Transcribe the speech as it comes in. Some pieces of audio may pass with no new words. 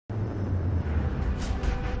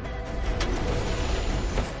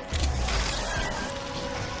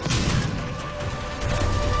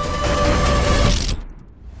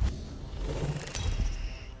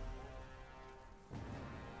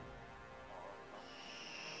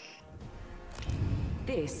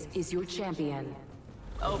This is your champion.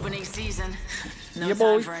 Opening season. No Yeah,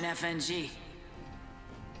 time boy. for an FNG.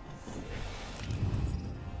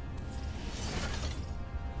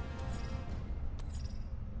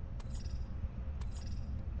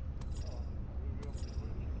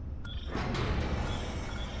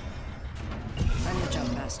 I need to jump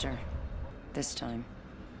faster. This time.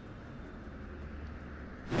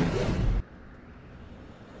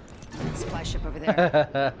 Supply ship over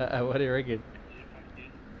there. What do you reckon?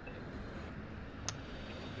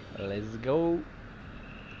 Let's go.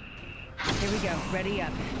 Here we go. Ready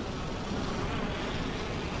up.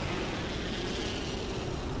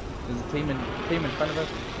 There's a team in front of us.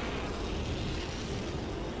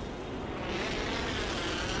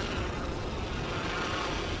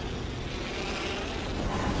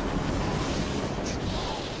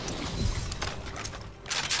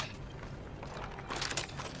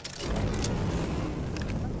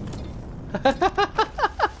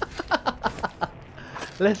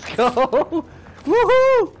 Let's go!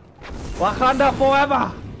 Woohoo! Wakanda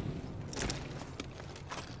forever!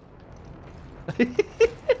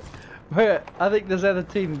 But I think this other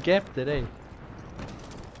team gapped it, eh?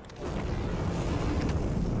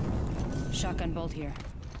 Shotgun bolt here.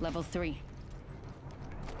 Level 3.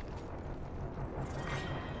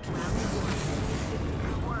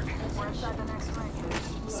 We're inside the next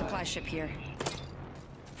ring. Supply ship here.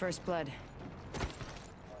 First blood.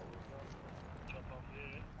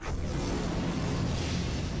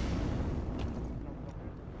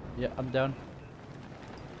 Yeah, I'm down.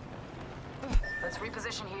 Let's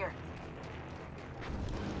reposition here.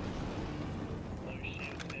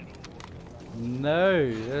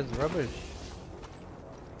 No, that's rubbish.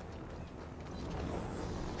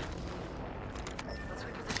 Let's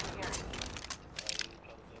reposition here.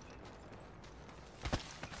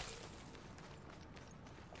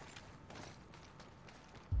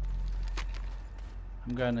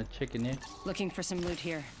 I'm going to chicken in. Looking for some loot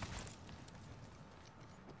here.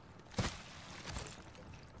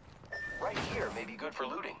 Right here may be good for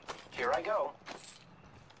looting. Here I go.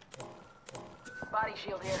 Body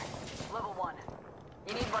shield here. Level 1.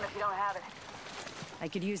 You need one if you don't have it. I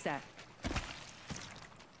could use that.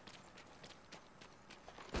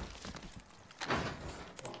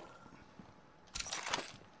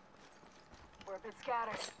 We're a bit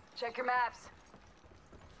scattered. Check your maps.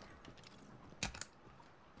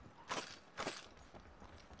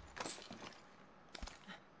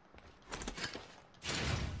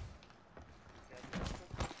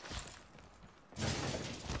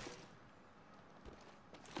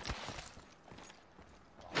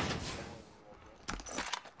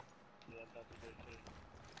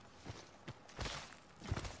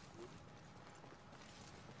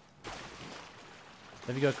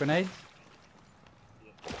 Have you got grenades?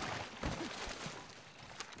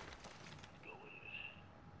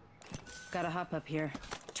 Gotta hop up here.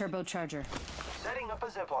 Turbocharger. Setting up a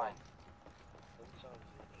zipline.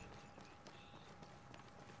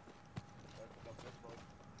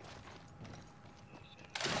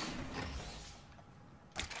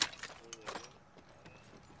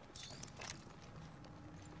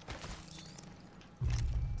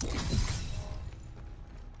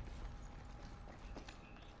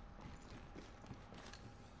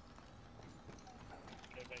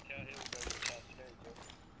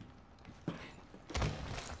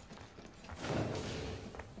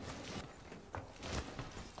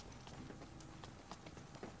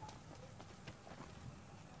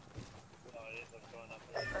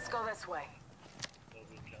 Let's go this way.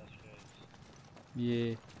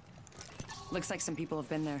 Yeah. Looks like some people have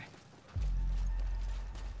been there.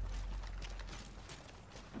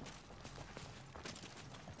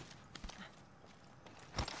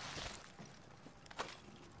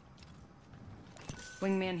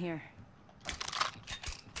 Wingman here.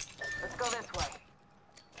 Let's go this way.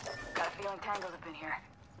 Got a feeling tangles up in here.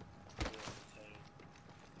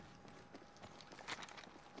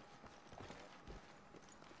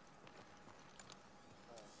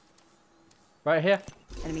 Right here.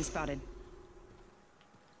 Enemy spotted.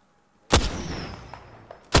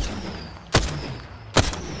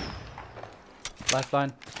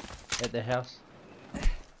 Lifeline at the house.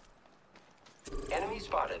 Enemy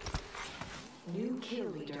spotted. New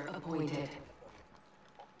kill leader appointed.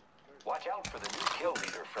 Watch out for the new kill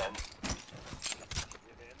leader, friend.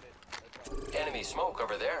 Enemy smoke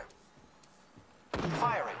over there.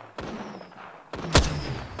 Firing.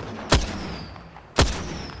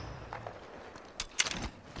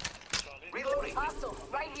 Reloading. Hostile,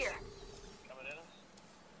 right here.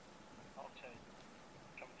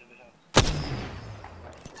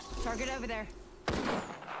 Target over there.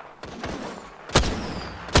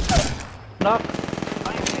 knock.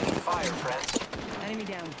 I am taking fire, friends. Enemy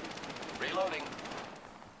down. Reloading.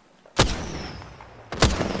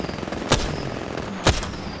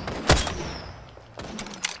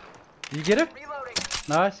 You get it? Reloading.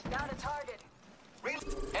 Nice. Down to target.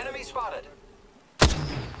 Enemy spotted.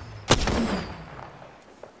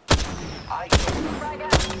 I killed them. Frag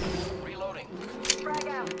out. Reloading. Frag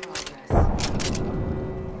out.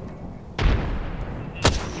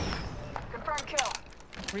 Confirm kill.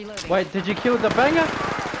 Reloading. Wait, did you kill the banger?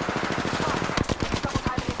 Double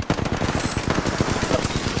timing.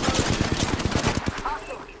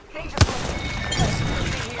 Hostile. Danger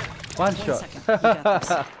point. One 1 shot. second. You got this.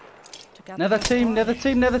 Took out Another the team, whole another squad.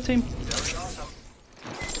 team, another team. Very awesome.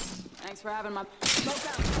 Thanks for having my smoke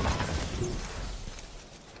out.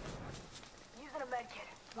 Using a med kit.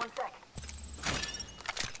 1 sec.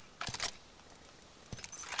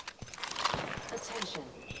 Attention.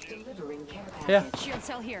 Delivering care Yeah. package. Shield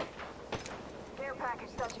cell here. Care package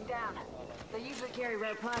touching down. They usually carry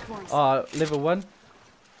rare platforms. Oh, level 1.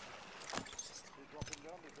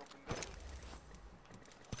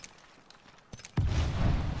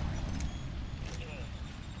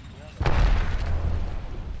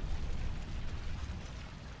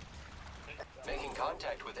 Making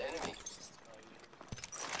contact with enemy.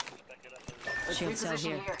 Shield cell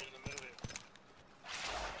Reposition here.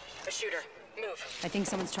 A shooter. Move. I think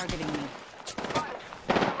someone's targeting me. Spotted.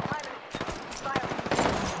 Double timing. Fire.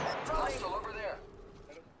 Hostile over there.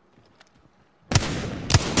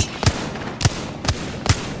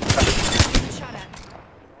 Shot at.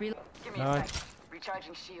 Give me a Nice. sec.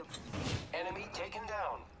 Recharging shield. Enemy taken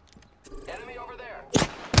down. Enemy over there.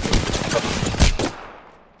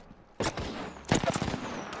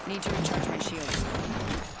 Need to recharge my shields.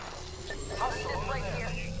 Hostile over Right there.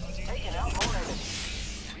 here. Taking out more enemy.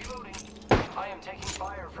 Reloading. I am taking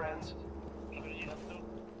fire, friends.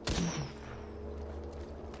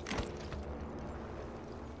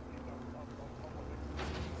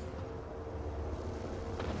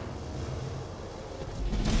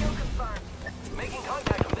 Kill confirmed. Making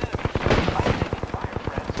contact with enemy. I am taking fire,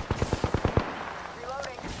 friends.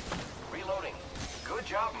 Reloading. Reloading. Good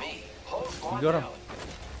job, me. Whole squad You got him. down.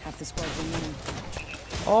 Half the squad remaining.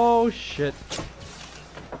 Oh shit.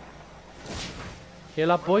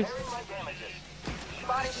 Heal up, boys. Repairing my damages.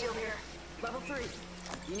 Body shield here. Level 3.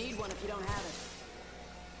 You need one if you don't have it.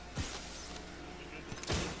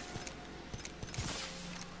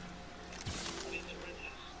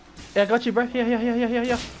 Yeah, I got you, bro.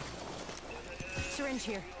 Yeah. Syringe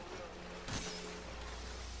here.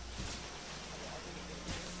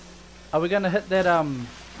 Are we gonna hit that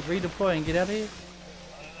redeploy and get out of here?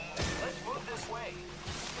 Let's move this way.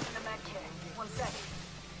 Using a med kit. 1 sec.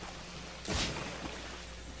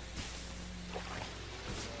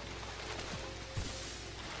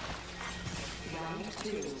 Round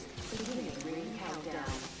 2. Beginning ring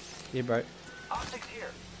countdown. Yeah, bro. Optics here.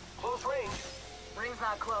 Close range. Ring's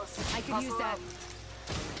not close. I could use Muscle that. up.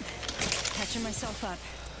 Catching myself up.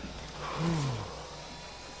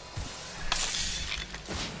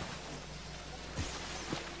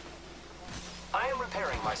 I am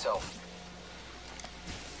repairing myself.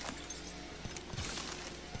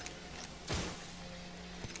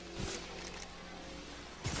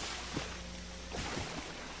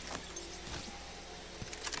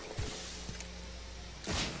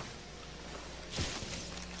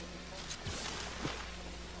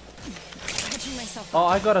 Catching myself Oh,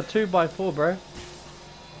 up. I got a 2x4, bro.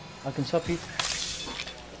 I can stop you.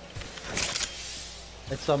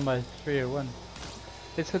 It's on my 301.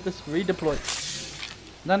 Let's hit this redeploy.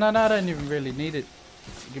 No, I don't even really need it.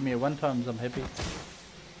 Give me a 1 times, I'm happy.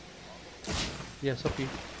 Yeah, stop you.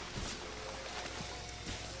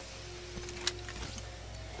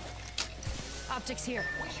 Optics here.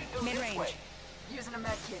 We should go this Mid-range. way. Using a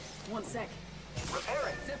med kit. 1 sec.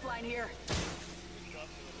 Repairing. Zip line here.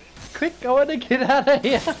 Quick, I want to get out of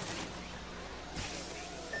here.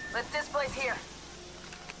 Let's displace here.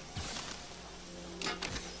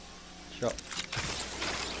 Shot.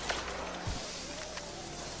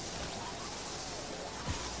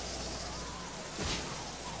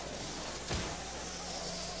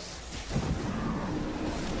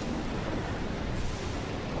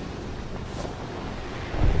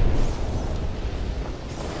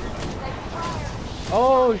 Taking fire.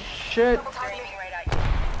 Oh shit. Double timing. Right at you.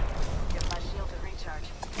 Get my shield to recharge.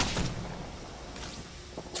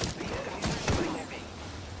 The enemies are shooting at me.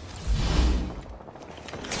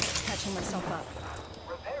 Catching myself up.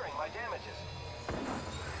 Repairing my damages.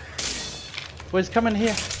 Boys, come in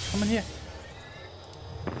here. Come in here.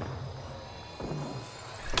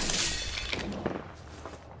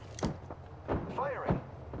 Firing.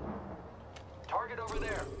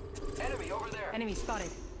 Enemy spotted.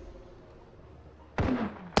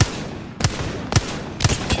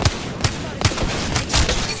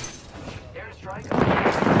 Airstrike.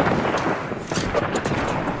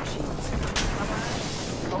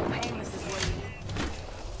 Oh, painless is what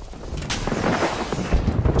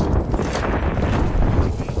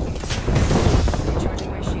Recharging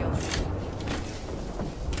my shields.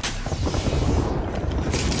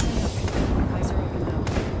 Eyes are open now.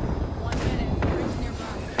 1 minute. Rings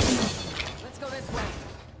nearby. Let's go this way.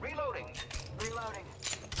 Reloading. reloading.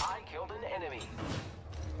 I killed an enemy.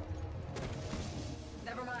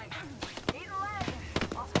 Never mind. Eat a leg.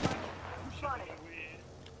 Also, spotted.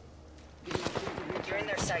 You're in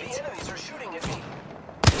their The sights. enemies are shooting at me.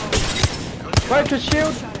 Break the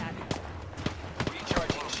shield! Shot at.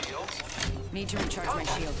 Recharging shields. Need to recharge my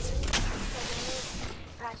shields.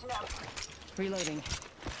 Patching up. Reloading.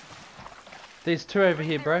 There's two over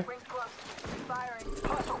here, bro. Rings close. Firing.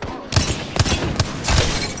 Hostile close.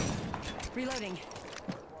 Reloading.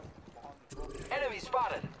 Enemy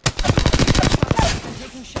spotted. I'm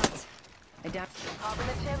taking shots. I down. Up in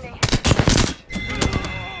the chimney.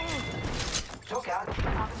 Took out. Up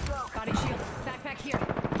and smoke. Body shield. Backpack here.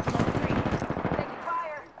 Level 3. Taking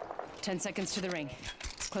fire. 10 seconds to the ring.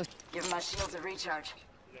 It's close. Give my shields a recharge.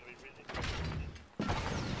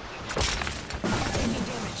 Taking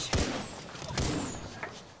damage.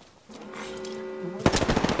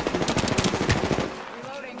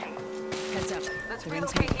 Reloading. Heads up. Let's The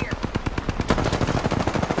ring's relocate here.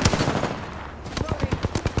 Reloading.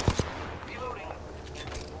 Reloading.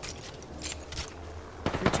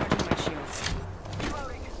 recharging my shields.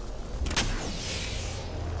 Reloading.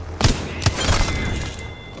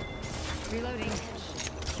 Reloading.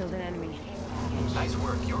 Killed an enemy. Nice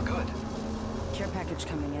work. You're good. Care package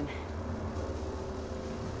coming in.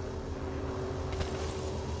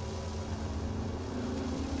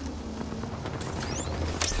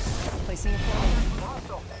 Placing a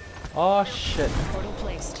portal. Hostile. Oh shit. Portal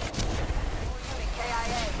placed.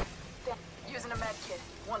 KIA. Using a med kit.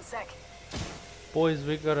 1 sec. Boys,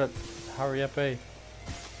 we gotta hurry up, eh?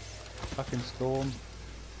 Fucking storm.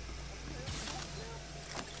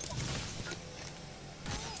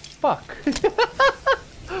 Fuck.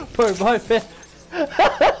 Bro, my bad.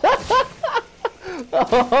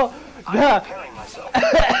 Oh, I'm nah. repairing myself.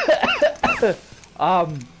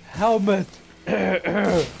 Helmet.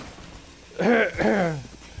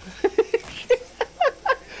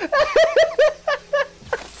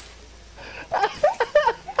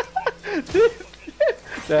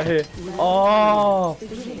 They're here. Oh,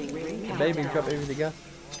 baby, drop everything else.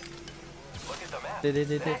 Look at the map. Did.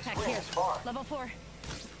 Backpack Ring here. is far. Level 4.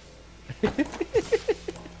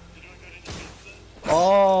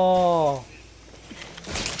 Oh,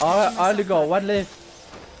 I only got one left.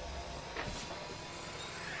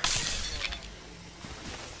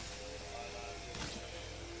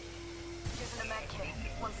 Using a med kit.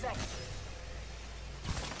 1 sec.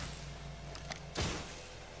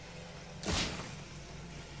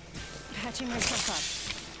 Patching myself up.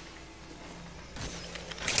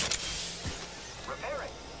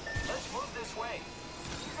 Repairing. Let's move this way.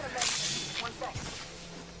 Using a med kit. 1 sec.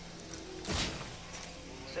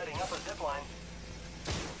 Setting up a zip line.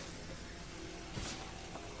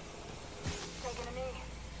 Taking a knee.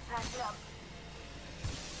 Patching up.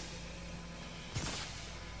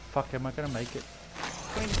 Fuck, am I gonna make it?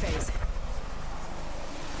 Going to phase.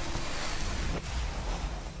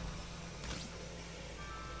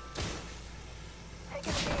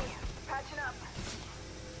 Taking a knee. Patching up.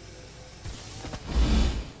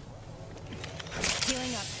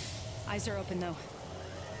 Healing up. Eyes are open though.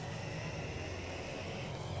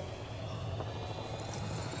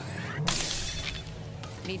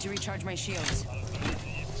 Need to recharge my shields.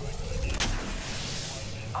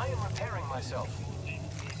 I am repairing myself.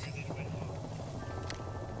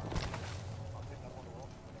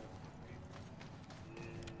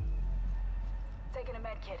 Taking a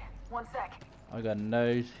med kit. 1 sec. I got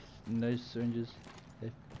no syringes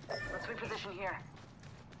left. Let's reposition here.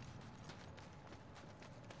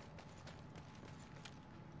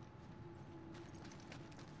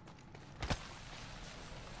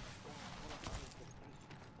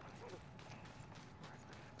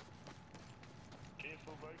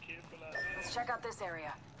 Let's check out this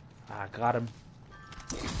area. I got him.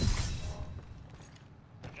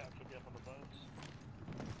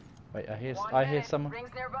 Wait, I hear 1 I hear minute. someone. Rings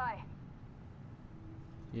nearby.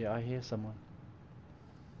 Yeah, I hear someone.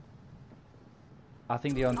 I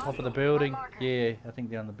think they're on top of the building. Yeah, I think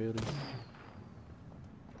they're on the building.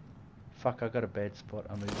 Fuck, I got a bad spot.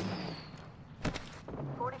 I'm moving.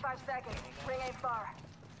 45 seconds. Ring ain't far.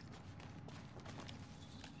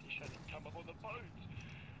 Come up on the boat.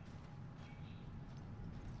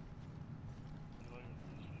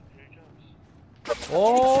 Here he comes.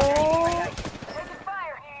 Oh! Taking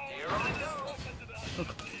fire. Here I go.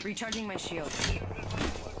 Recharging my shield. Shooting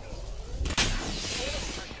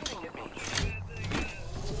at me.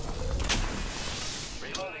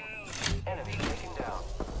 Reloading. Enemy taken down.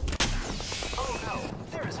 Oh no,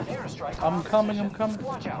 there is an airstrike. on I'm our coming, I'm position. coming.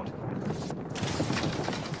 Watch out.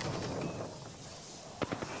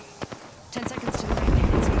 10 seconds to the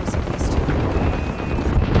right. It's supposed to be east.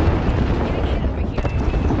 Getting hit over here.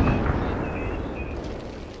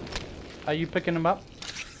 Are you picking him up?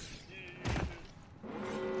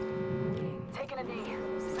 Taking a knee.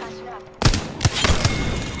 Patching up.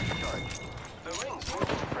 Charge. The ring's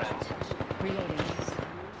moving, friends. Reloading.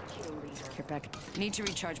 Care back. Need to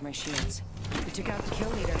recharge my shields. We took out the kill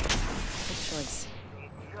leader. Good choice.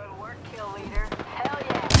 Good work, kill leader. Hell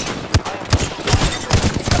yeah.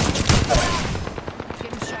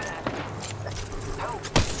 Getting shot at. Help.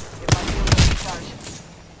 Get my shield recharged.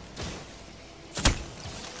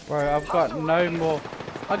 Bro, I've got no more.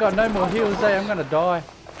 I got no more heals there. I'm gonna die.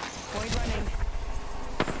 Void running.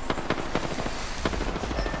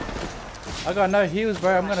 I got no heals,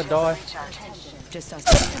 bro. I'm gonna die. Recharge. Just us.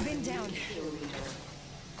 I've been down.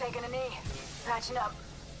 Taking a knee. Patching up.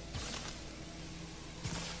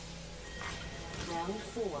 Round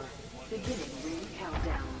 4. Beginning ring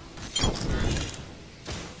countdown.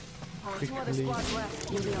 Two other squads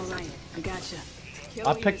left. You'll be alright. I gotcha. Kill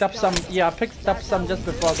I picked up some. Yeah, I picked up some just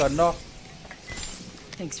before I got knocked.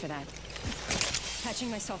 Thanks for that. Patching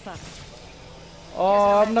myself up.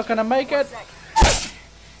 Oh, I'm not gonna make it. Sec.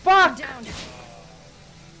 Fuck! Down.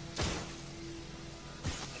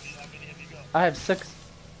 I have 6.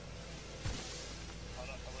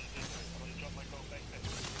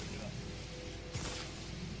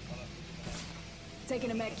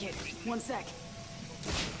 Taking a med kit. 1 sec.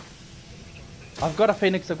 I've got a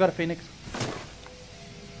phoenix. I've got a phoenix.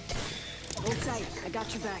 Hold tight. I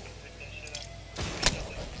got your back.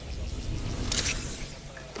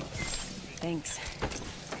 Thanks.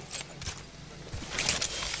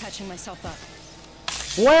 Patching myself up.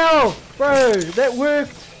 Wow, bro, that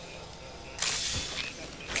worked.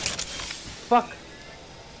 Fuck.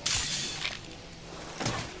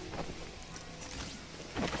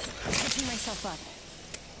 Patching myself up.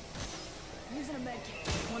 Using a med kit.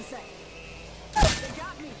 1 sec. They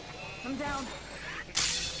got me. I'm down.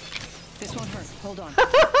 This won't hurt. Hold on.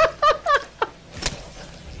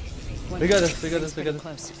 We got this, we got this, we got Pretty this.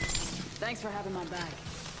 close. Thanks for having my back.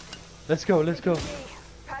 Let's go, let's go. Knee.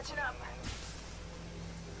 Patching up.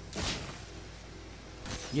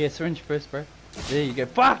 Yeah, syringe first, bro. There you go.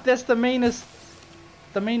 Fuck, that's the meanest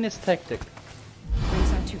tactic.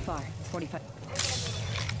 Ring's not too far. 45.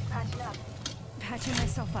 Patching up. Patching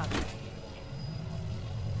myself up.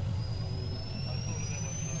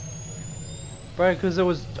 Bro, because it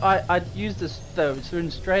was, I used the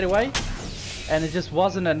syringe straight away, and it just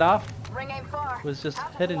wasn't enough. Ring aim far. It was just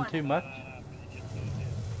Half of hitting one. too much.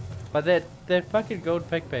 But that fucking gold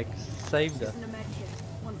backpack saved us. Using a med kit.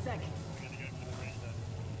 1 sec.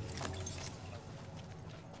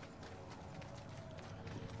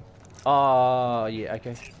 Oh, yeah,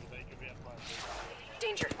 okay.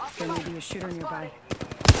 Danger. There may be a shooter nearby.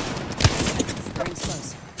 Ring's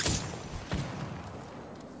close.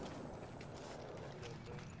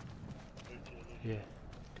 Yeah,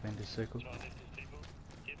 commander circle.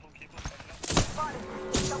 Spotted.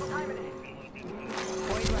 Double timing it.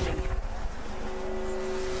 Void running.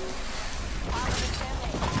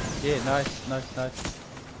 Yeah, nice, nice, nice.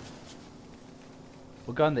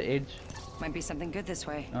 We'll go on the edge, Might be something good this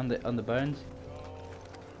way. on the bones.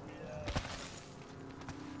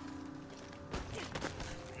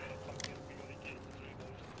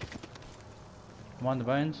 I'm on the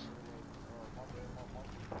bones.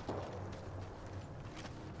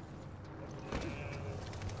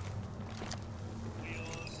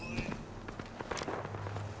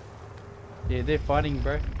 Yeah, they're fighting,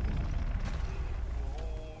 bro.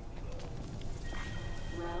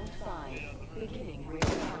 Round 5. Beginning ring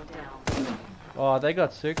countdown. Oh, they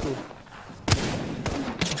got circled.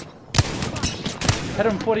 Hit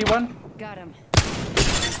him, 41. Got him.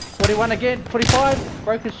 41 again, 45.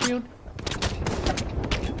 Broke his shield.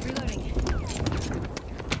 Reloading.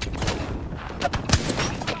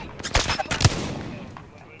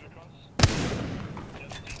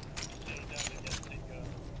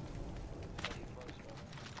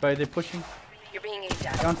 Bro, they're pushing. You're being aimed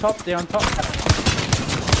at. They're on top, they're on top.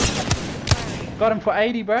 Got him for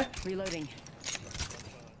 80, bro. Reloading.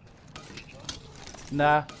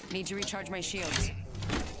 Nah. Need to recharge my shields.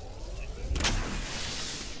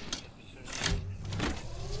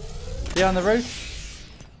 He on the roof?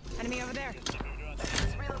 Enemy over there.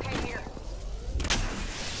 Let's relocate here.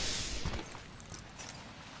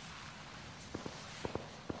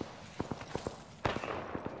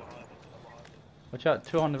 Watch out,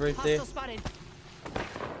 2 on the roof there. Hostile spotted.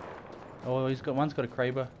 Oh, one's got a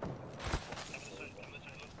Kraber.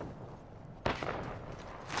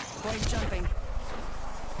 Boys jumping.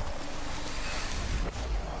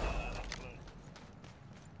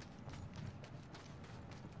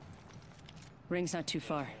 Ring's not too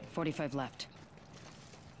far. 45 left.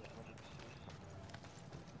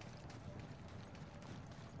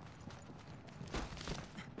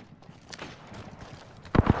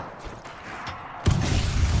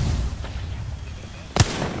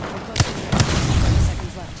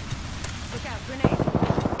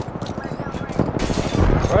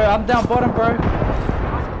 Bro, I'm down bottom, bro.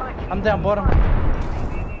 I'm down bottom.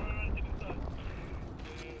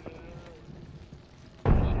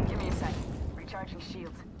 Give me a sec. Recharging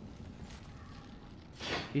shields.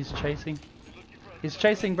 He's chasing. He's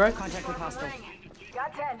chasing, bro. Contact with hostile.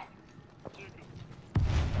 Got 10.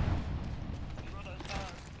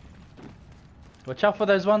 Watch out for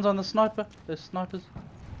those ones on the sniper. Those snipers.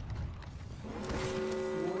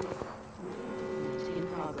 In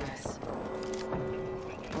progress.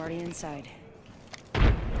 Already inside.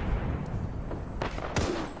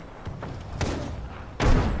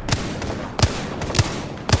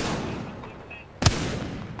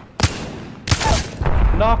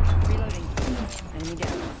 Knocked. Reloading. Enemy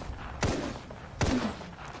down.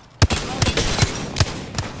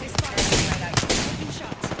 They spotted me. Taking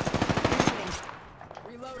shots.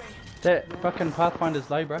 Reloading. That fucking Pathfinder's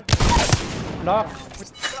low, bro. Knocked.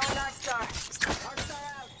 Throwing Arc Star. Arc Star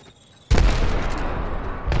out.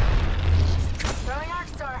 Throwing Arc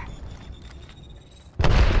Star.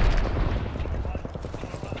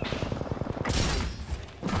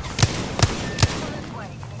 This way.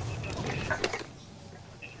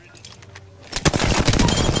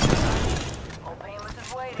 Old Painless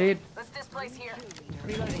is waiting. Dead. Let's displace here.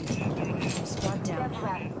 Reloading. Squad down.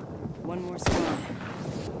 One more squad.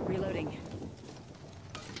 Reloading.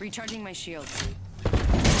 Recharging my shields.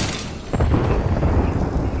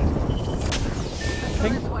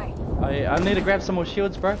 Ping. This way. I need to grab some more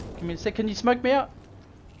shields, bro. Give me a sec. Can you smoke me out?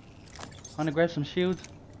 I want to grab some shields.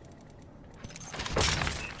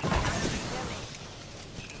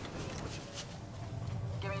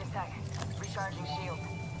 Give me a sec. Recharging shield.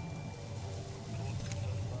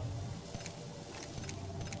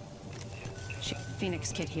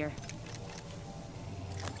 Phoenix kit here.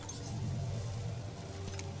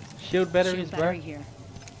 Shield batteries, Shield bro. battery here.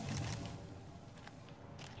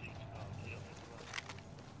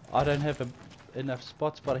 I don't have enough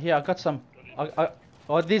spots, but here I got some.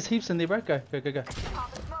 Oh, there's heaps in there, bro. Go. Pop and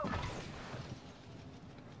smoke.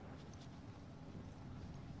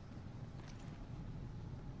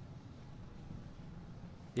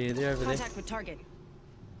 Yeah, they're over there. Contact with target.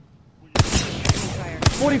 Fire.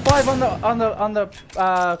 45 on the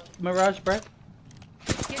Mirage, bro.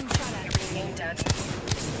 Getting shot at. Being dead.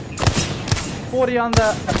 40 on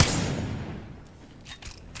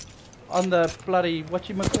the bloody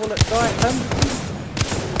whatchamacallit guy, him.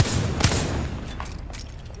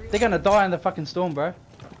 They're gonna die in the fucking storm, bro.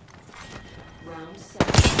 Round 7.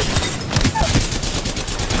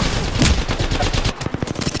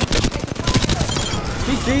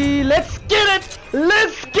 GG, let's get it!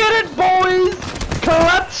 Let's get it, boys!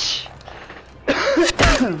 Clutch!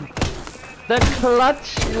 The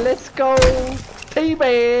clutch, let's go!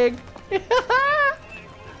 Teabag!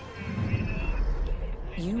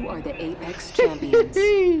 You are the Apex champions.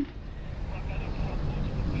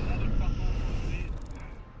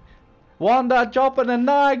 Wanda dropping a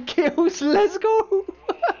 9 kills, let's go!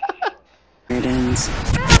 It ends.